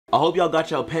I hope y'all got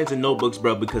y'all pens and notebooks,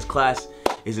 bro, because class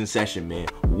is in session, man.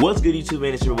 What's good, YouTube,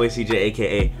 man? It's your boy CJ,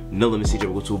 aka Nolimitcj.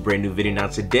 Welcome to a brand new video. Now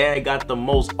today I got the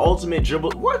most ultimate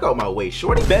dribble. Work out my way,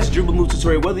 shorty. Best dribble move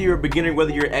tutorial. Whether you're a beginner,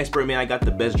 whether you're an expert, man, I got the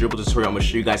best dribble tutorial. I'm gonna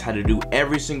show you guys how to do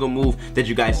every single move that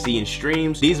you guys see in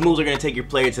streams. These moves are gonna take your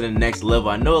player to the next level.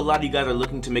 I know a lot of you guys are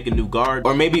looking to make a new guard,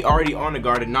 or maybe already on a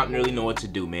guard and not really know what to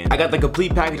do, man. I got the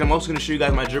complete package. I'm also gonna show you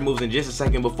guys my dribble moves in just a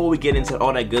second. Before we get into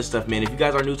all that good stuff, man, if you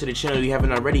guys are new to the channel, you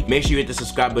haven't already, make sure you hit the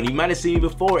subscribe button. You might have seen me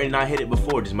before and not hit it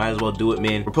before. Just might as well do it,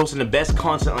 man. We're posting the best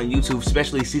content on YouTube,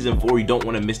 especially season 4. You don't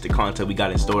want to miss the content we got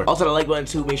in store. Also, the like button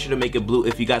too, make sure to make it blue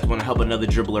if you guys want to help another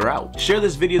dribbler out. Share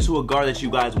this video to a guard that you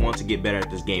guys want to get better at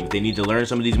this game. If they need to learn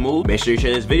some of these moves, make sure you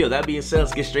share this video. That being said,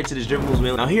 let's get straight to this dribble moves,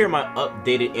 man. Now here are my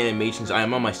updated animations. I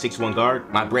am on my 6'1 guard,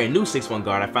 my brand new 6'1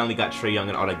 guard. I finally got Trae Young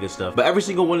and all that good stuff. But every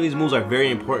single one of these moves are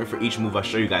very important for each move I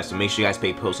show you guys, so make sure you guys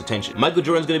pay close attention. Michael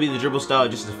Jordan's gonna be the dribble style,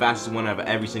 just the fastest one out of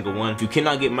every single one. If you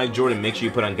cannot get Mike Jordan, make sure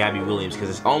you put on Gabby Williams, because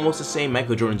it's almost the same.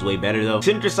 Michael Jordan's way better though.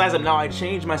 Signature size up now. I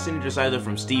changed my signature size up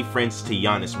from Steve Francis to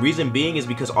Giannis. Reason being is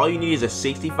because all you need is a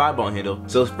 65 ball handle,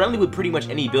 so it's friendly with pretty much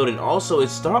any build, and also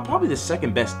it's probably the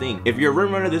second best thing. If you're a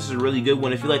rim runner, this is a really good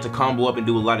one. If you like to combo up and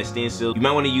do a lot of standstill, you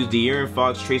might want to use De'Aaron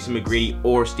Fox, Tracy McGrady,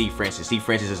 or Steve Francis. Steve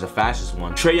Francis is the fastest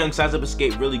one. Trae Young size up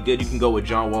escape, really good. You can go with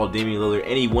John Wall, Damian Lillard,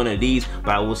 any one of these,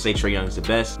 but I will say Trae Young is the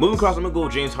best. Moving across, I'm gonna go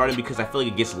with James Harden because I feel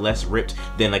like it gets less ripped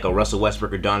than like a Russell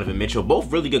Westbrook or Donovan Mitchell.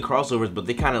 Both really good crossovers, but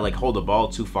they kind of like hold the ball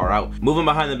too far out. Moving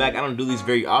behind the back, I don't do these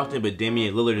very often, but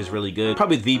Damian Lillard is really good.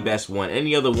 Probably the best one.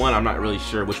 Any other one, I'm not really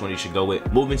sure which one you should go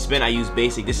with. Movement spin, I use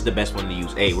basic. This is the best one to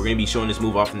use. Hey, we're gonna be showing this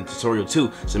move off in the tutorial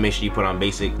too, so make sure you put on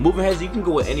basic. Moving heads, you can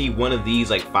go with any one of these,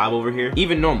 like 5 over here.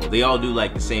 Even normal, they all do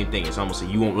like the same thing. It's almost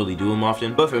like you won't really do them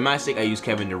often, but for my sake, I use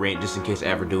Kevin Durant just in case I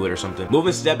ever do it or something.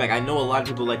 Moving step back, I know a lot of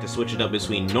people like to switch it up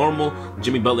between normal,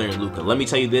 Jimmy Butler, and Luka. Let me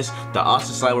tell you this, the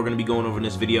Austin slide we're gonna be going over in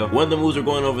this video, one of the moves we're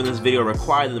going over in this video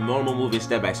require the normal move and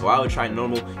step back, so I would try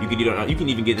normal. You can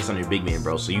even get this on your big man,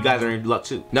 bro, so you guys are in luck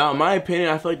too. Now in my opinion,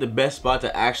 I feel like the best spot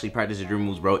to actually practice your dribble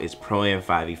moves, bro, is Pro Am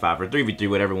 5v5 or 3v3,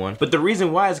 whatever one. But the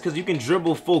reason why is because you can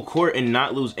dribble full court and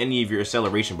not lose any of your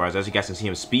acceleration bars. As you guys can see,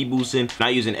 I'm speed boosting,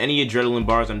 not using any adrenaline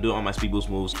bars. I'm doing all my speed boost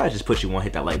moves. I just put you on,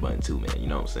 hit that like button too, man, you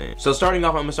know what I'm saying? So starting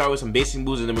off, I'm gonna start with some basic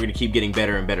moves, and then we're gonna keep getting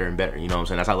better and better and better, you know what I'm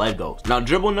saying? That's how life goes. Now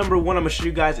dribble number 1 I'm gonna show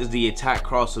you guys is the attack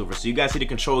crossover. So you guys see the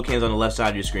control cams on the left side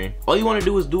of your screen. All you want to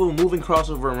do is do a moving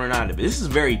crossover and run out of it. This is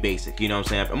very basic, you know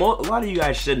what I'm saying? A lot of you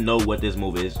guys should know what this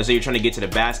move is. Let's say you're trying to get to the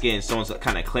basket and someone's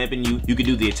kind of clamping you. You can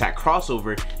do the attack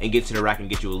crossover and get to the rack and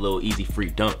get you a little easy free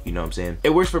dunk, you know what I'm saying?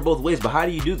 It works for both ways, but how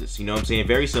do you do this? You know what I'm saying?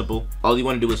 Very simple. All you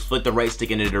want to do is flip the right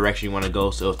stick in the direction you want to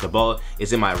go. So if the ball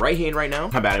is in my right hand right now,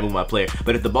 how about I move my player?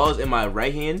 But if the ball is in my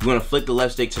right hand, you want to flick the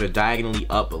left stick to the diagonally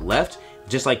up left,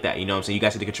 just like that, you know what I'm saying? You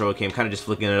guys see the control cam, kind of just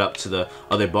flicking it up to the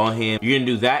other ball hand. You're gonna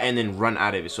do that and then run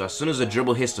out of it. So as soon as the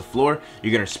dribble hits the floor,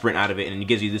 you're gonna sprint out of it, and it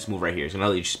gives you this move right here. It's gonna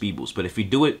let you speed boost. But if you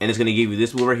do it, and it's gonna give you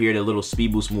this move right here, the little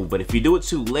speed boost move. But if you do it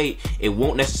too late, it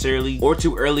won't necessarily, or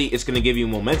too early, it's gonna give you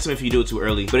momentum if you do it too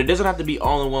early. But it doesn't have to be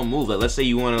all in one move. Like let's say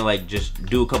you wanna like just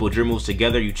do a couple of dribble moves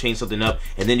together, you change something up,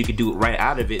 and then you can do it right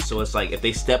out of it. So it's like if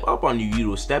they step up on you, you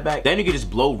do a step back, then you can just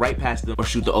blow right past them or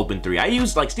shoot the open 3. I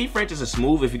use like Steve Francis is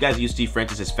smooth. If you guys use Steve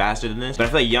Francis, it's faster than this, but I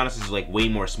feel like Giannis is like way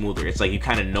more smoother. It's like you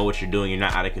kind of know what you're doing, you're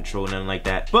not out of control, nothing like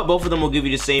that. But both of them will give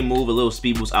you the same move, a little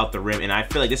speed boost out the rim, and I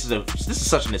feel like this is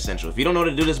such an essential. If you don't know how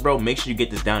to do this, bro, make sure you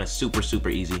get this down. It's super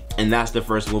easy. And that's the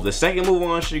first move. The second move I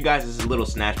want to show you guys is a little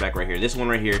snatchback right here. This one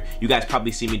right here, you guys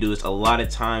probably see me do this a lot of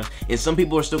times, and some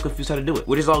people are still confused how to do it,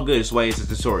 which is all good. That's why it's a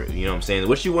tutorial, you know what I'm saying?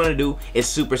 What you want to do is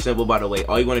super simple, by the way.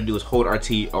 All you want to do is hold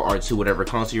RT or R2, whatever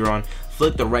console you're on,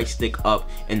 flick the right stick up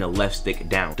and the left stick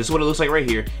down. This is what it looks like right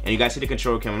here, and you guys see the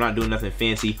control cam. I'm not doing nothing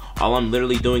fancy. All I'm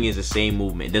literally doing is the same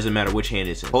movement. It doesn't matter which hand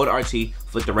it's in. Hold RT,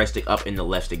 flick the right stick up and the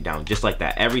left stick down, just like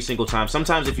that every single time.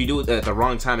 Sometimes if you do it at the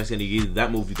wrong time, it's gonna give you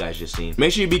that move you guys just seen.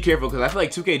 Make sure you be careful, because I feel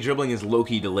like 2K dribbling is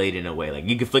low-key delayed in a way. Like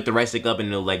you can flick the right stick up and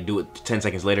it'll like do it 10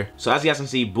 seconds later. So as you guys can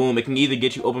see, boom, it can either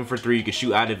get you open for 3, you can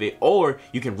shoot out of it, or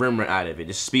you can rim run out of it.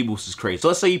 This speed boost is crazy. So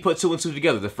let's say you put 2 and 2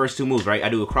 together, the first 2 moves, right? I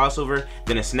do a crossover,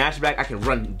 then a snatchback. I can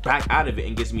run back out of it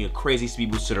and gets me a crazy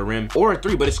speed boost to the rim, or a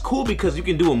 3. But it's cool because you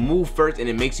can do a move first and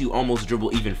it makes you almost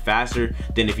dribble even faster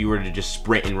than if you were to just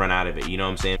sprint and run out of it, you know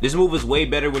what I'm saying? This move is way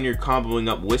better when you're comboing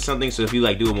up with something. So if you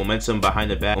like do a momentum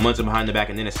behind the back,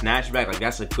 and then a snatchback, like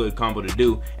that's a good combo to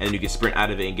do, and then you can sprint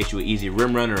out of it and get you an easy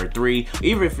rim run or a 3.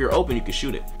 Even if you're open, you can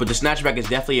shoot it. But the snatchback is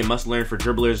definitely a must learn for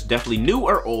dribblers, definitely new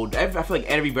or old. I feel like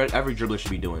every dribbler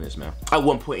should be doing this, man, at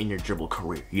one point in your dribble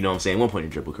career, you know what I'm saying? One point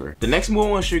in your dribble career. The next move I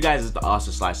want to show you guys is the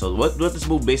awesome slide. So what this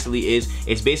move basically is,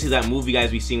 it's basically that move you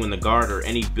guys be seeing when the guard or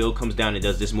any build comes down and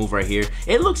does this move right here.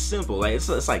 It looks simple, like it's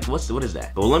like what is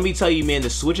that? But let me tell you, man, the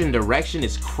switch in direction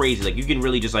is crazy. Like you can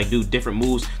really just like do different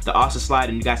moves. The awesome slide,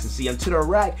 and you guys can see I'm to the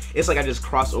rack. It's like I just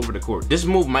crossed over the court. This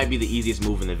move might be the easiest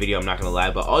move in the video, I'm not gonna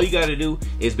lie, but all you gotta do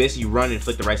is basically run and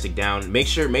flick the right stick down. Make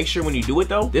sure when you do it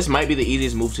though, this might be the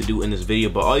easiest move to do in this video,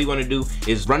 but all you want to do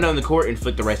is run down the court and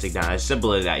flick the right stick down. As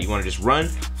simple as that. You want to just run,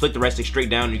 flick the right stick straight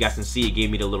down. You guys can see it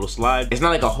gave me the little slide. It's not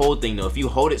like a whole thing though. If you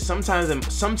hold it,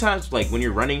 sometimes like when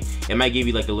you're running, it might give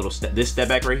you like a little this step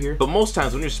back right here, but most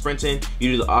times when you're sprinting,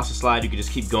 you do the awesome slide. You can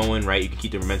just keep going, right? You can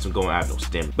keep the momentum going. I have no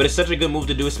stamina, but it's such a good move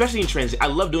to do, especially in transition. I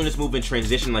love doing this move in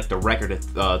transition, like the record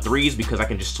of threes, because I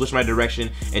can just switch my direction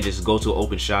and just go to an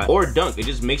open shot or dunk. It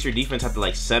just makes your defense have to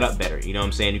like set up better, you know what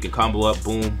I'm saying? You can combo up,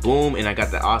 boom boom, and I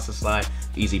got the awesome slide,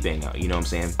 easy bang out, you know what I'm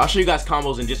saying? I'll show you guys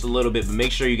combos in just a little bit, but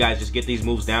make sure you guys just get these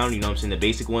moves down, you know what I'm saying, the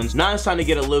basic ones. Now it's time to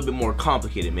get a little bit more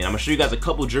complicated, man. I'm gonna show you guys a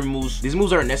couple dribble moves. These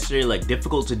moves aren't necessarily like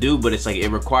difficult to do, but it's like it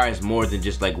requires more than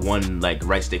just like one like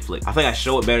right stick flick. I think I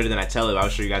show it better than I tell it. I'll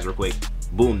show you guys real quick.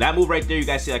 Boom, that move right there, you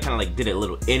guys see I kind of like did it a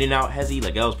little in and out hezzy,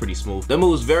 like that was pretty smooth. That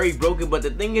move was very broken, but the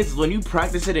thing is when you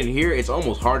practice it in here, it's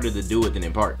almost harder to do it than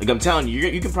in part. Like I'm telling you,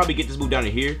 you can probably get this move down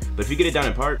in here, but if you get it down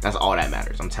in part, that's all that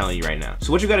matters. I'm telling you right now.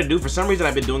 So what you gotta do, for some reason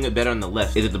I've been doing it better on the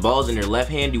left, is if the ball is in your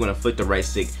left hand, you wanna flick the right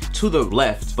stick to the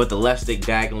left, but the left stick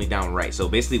diagonally down right. So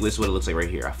basically this is what it looks like right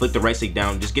here. I flick the right stick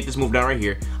down, just get this move down right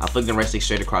here. I flick the right stick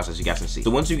straight across, as you guys can see. So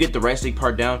once you get the right stick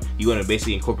part down, you wanna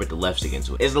basically incorporate the left stick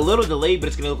into it. It's a little delayed, but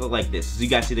it's gonna look like this. So you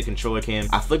guys see the controller cam.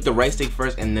 I flick the right stick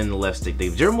first and then the left stick.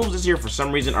 The dribble moves this here for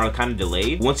some reason are kind of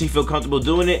delayed. Once you feel comfortable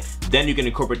doing it, then you can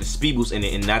incorporate the speed boost in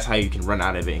it, and that's how you can run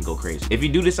out of it and go crazy. If you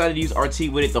do decide to use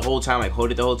RT with it the whole time, like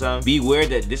hold it the whole time, be aware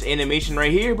that this animation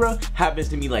right here, bro, happens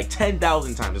to me like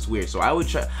 10,000 times. It's weird. So I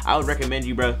would recommend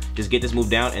you, bro, just get this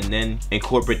move down and then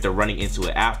incorporate the running into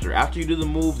it after you do the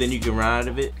move, then you can run out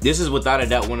of it. This is without a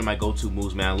doubt one of my go-to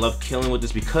moves, man. I love killing with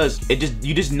this because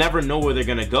you just never know where they're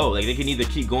gonna go. Like they can either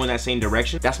keep going that same direction.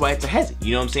 That's why it's a hezzy.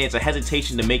 You know what I'm saying? It's a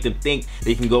hesitation to make them think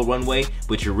they can go one way,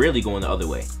 but you're really going the other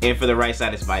way. And for the right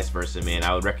side, it's vice versa, man.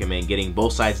 I would recommend getting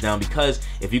both sides down, because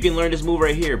if you can learn this move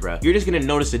right here, bro, you're just gonna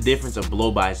notice the difference of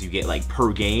blow-bys you get like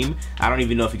per game. I don't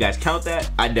even know if you guys count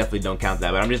that. I definitely don't count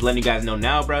that, but I'm just letting you guys know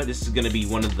now, bro. This is gonna be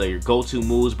one of your go-to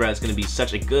moves, bro. It's gonna be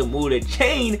such a good move to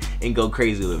chain and go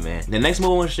crazy with, man. The next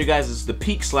move I want to show you guys is the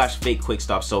peak / fake quick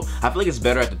stop. So I feel like it's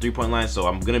better at the 3-point line, so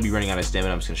I'm gonna be running out of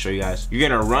stamina. I'm just gonna show you guys. You're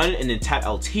gonna run and then tap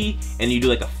LT, and you do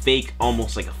like a fake,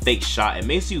 almost like a fake shot. It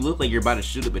makes you look like you're about to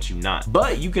shoot it, but you're not.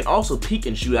 But you can also peek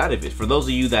and shoot out of it. For those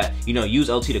of you that, you know, use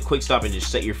LT to quick stop and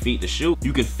just set your feet to shoot,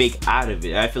 you can fake out of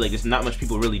it. I feel like there's not much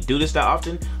people really do this that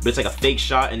often, but it's like a fake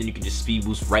shot, and then you can just speed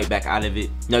boost right back out of it.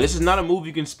 Now this is not a move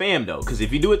you can spam though, because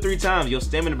if you do it 3 times, your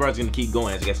stamina bar is gonna keep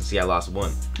going. As you guys can see, I lost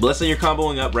 1. But let's say you're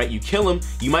comboing up, right? You kill him.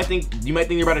 You might think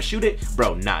you're about to shoot it,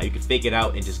 bro. Nah, you can fake it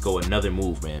out and just go another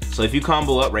move, man. So if you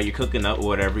combo up, right, you're cooking up or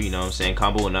whatever, you know what I'm saying,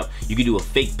 comboing up, you can do a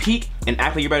fake peek and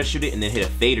act like you're about to shoot it, and then hit a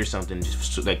fade or something,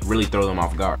 just like really throw them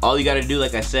off guard. All you gotta do,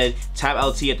 like I said, tap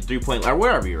LT at the 3-point line, or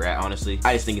wherever you're at, honestly.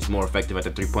 I just think it's more effective at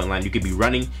the 3-point line. You could be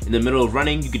running, in the middle of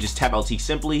running, you could just tap LT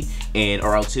simply,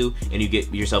 or L2, and you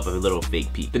get yourself a little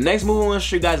fake peek. The next move I wanna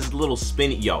show you guys is a little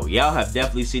spin. Yo, y'all have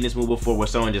definitely seen this move before, where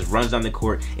someone just runs down the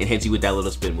court and hits you with that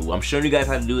little spin move. I'm showing you guys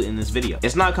how to do it in this video.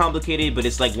 It's not complicated, but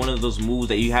it's like one of those moves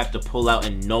that you have to pull out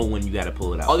and know when you gotta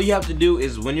pull it out. All you have to do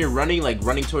is when you're running, like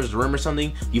running towards the rim or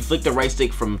something, you flick the right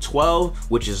stick from 12,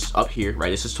 which is up here, right?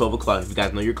 This is 12 o'clock. If you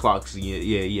guys know your clocks, yeah,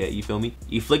 you feel me?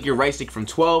 You flick your right stick from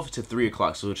 12 to 3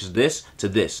 o'clock, so which is this to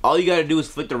this. All you gotta do is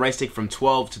flick the right stick from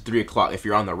 12 to 3 o'clock if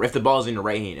you're on if the ball's in your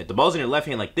right hand. If the ball's in your left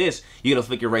hand like this, you gotta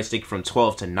flick your right stick from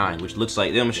 12 to 9, which looks like,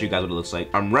 I'm gonna show you guys what it looks like.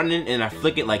 I'm running and I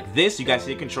flick it like this. You guys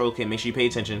see the control, okay, make sure you pay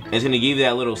attention. And it's gonna give you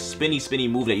that little spinny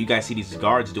move that you guys see these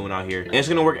guards doing out here. And it's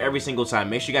gonna work every single time.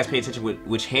 Make sure you guys pay attention with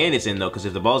which hand it's in though, because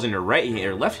if the ball's in your right hand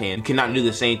or left hand, you cannot do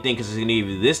the same thing, because it's gonna give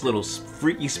you this little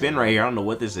freaky spin right here. I don't know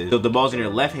what this is. So if the ball's in your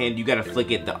left hand, you gotta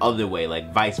flick it the other way,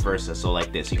 like vice versa. So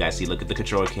like this, you guys see, look at the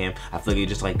controller cam. I flick it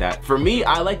just like that. For me,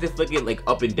 I like to flick it like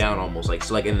up and down almost, like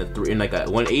so like in like a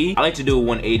 180. I like to do a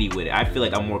 180 with it. I feel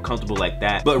like I'm more comfortable like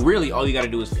that. But really, all you gotta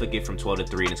do is flick it from 12 to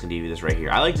 3, and it's gonna give you this right here.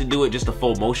 I like to do it just a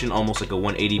full motion, almost like a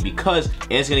 180, because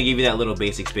and it's gonna give you that little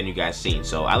basic spin you guys seen.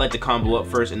 So I like to combo up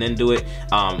first and then do it.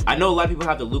 I know a lot of people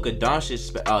have the Luka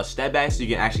Doncic step back, so you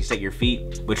can actually set your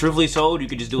feet. But truthfully, beautifully sold. You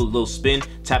could just do a little spin,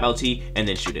 tap LT, and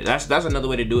then shoot it. That's another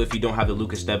way to do it if you don't have the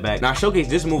Lucas step back. Now I showcased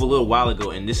this move a little while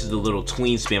ago, and this is the little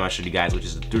tween spam I showed you guys, which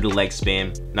is the through the leg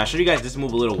spam. Now I showed you guys this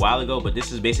move a little while ago, but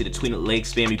this is basically the tween the leg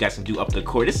spam you guys can do up the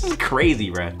court. This is crazy,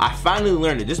 bruh. I finally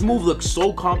learned it. This move looks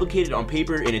so complicated on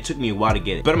paper, and it took me a while to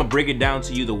get it. But I'm gonna break it down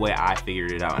to you the way I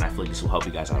figured it out, and I feel like this will help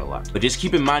you guys out a lot. But just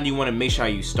keep in mind, you want to make sure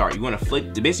you start. You want to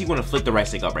flick, basically you want to flick the right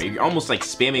stick up, right? You're almost like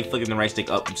spamming flicking the right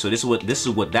stick up. So this is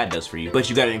what that does for you. But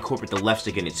you got to incorporate the left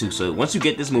stick in it too. So once you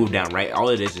get this move down, right, all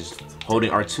it is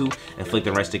holding R2 and flick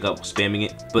the right stick up, spamming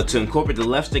it. But to incorporate the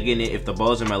left stick in it, if the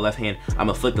ball is in my left hand, I'm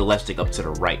gonna flick the left stick up to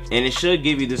the right, and it should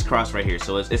give you this cross right here.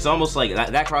 So it's almost like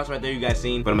that cross right there you guys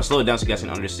seen, but I'm gonna slow it down so you guys can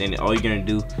understand it. All you're gonna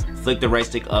do, flick the right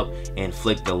stick up and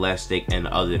flick the left stick in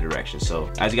the other direction.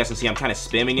 So as you guys can see, I'm kind of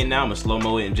spamming it now. I'm gonna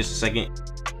slow-mo it in just a second.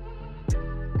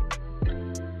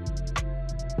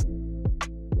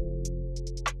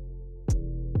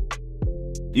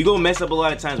 You gonna mess up a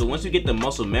lot of times, but once you get the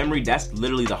muscle memory, that's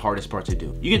literally the hardest part to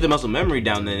do. You get the muscle memory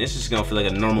down, then it's just gonna feel like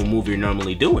a normal move you're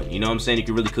normally doing. You know what I'm saying? You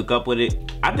can really cook up with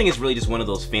it. I think it's really just one of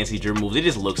those fancy dribble moves. It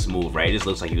just looks smooth, right? It just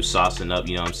looks like you saucing up,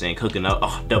 you know what I'm saying? Cooking up,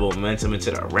 oh, double momentum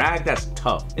into the rack. That's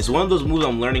tough. It's one of those moves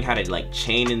I'm learning how to like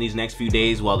chain in these next few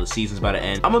days while the season's about to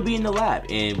end. I'm gonna be in the lab,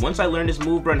 and once I learn this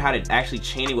move, bro, and how to actually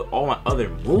chain it with all my other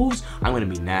moves, I'm gonna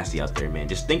be nasty out there, man.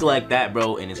 Just think like that,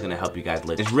 bro, and it's gonna help you guys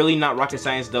live. It's really not rocket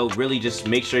science though. Really just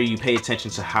make sure you pay attention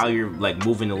to how you're like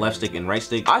moving the left stick and right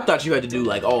stick. I thought you had to do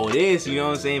like all this, you know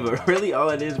what I'm saying? But really all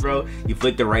it is, bro, you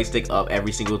flick the right stick up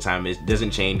every single time. It doesn't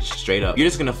change, straight up. You're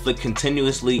just gonna flick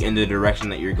continuously in the direction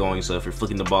that you're going. So if you're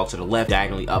flicking the ball to the left,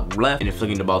 diagonally up left, and you're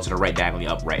flicking the ball to the right, diagonally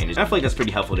up right. And I feel like that's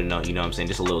pretty helpful to know, you know what I'm saying?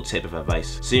 Just a little tip of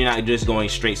advice. So you're not just going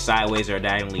straight sideways or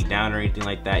diagonally down or anything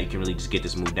like that. You can really just get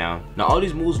this move down. Now all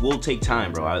these moves will take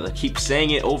time, bro. I keep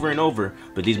saying it over and over,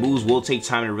 but these moves will take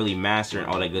time to really master and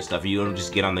all that good stuff. You don't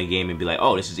just get on the game and be like,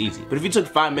 oh, this is easy. But if you took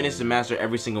 5 minutes to master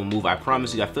every single move, I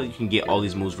promise you, I feel like you can get all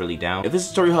these moves really down. If this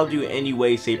tutorial helped you in any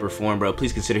way, shape, or form, bro,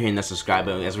 please consider hitting that subscribe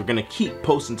button, as we're gonna keep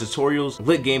posting tutorials,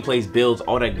 lit gameplays, builds,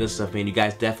 all that good stuff, man. You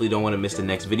guys definitely don't want to miss the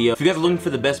next video. If you guys are looking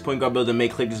for the best point guard build to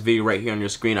make, click this video right here on your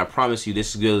screen. I promise you,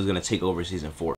 this build is gonna take over season 4.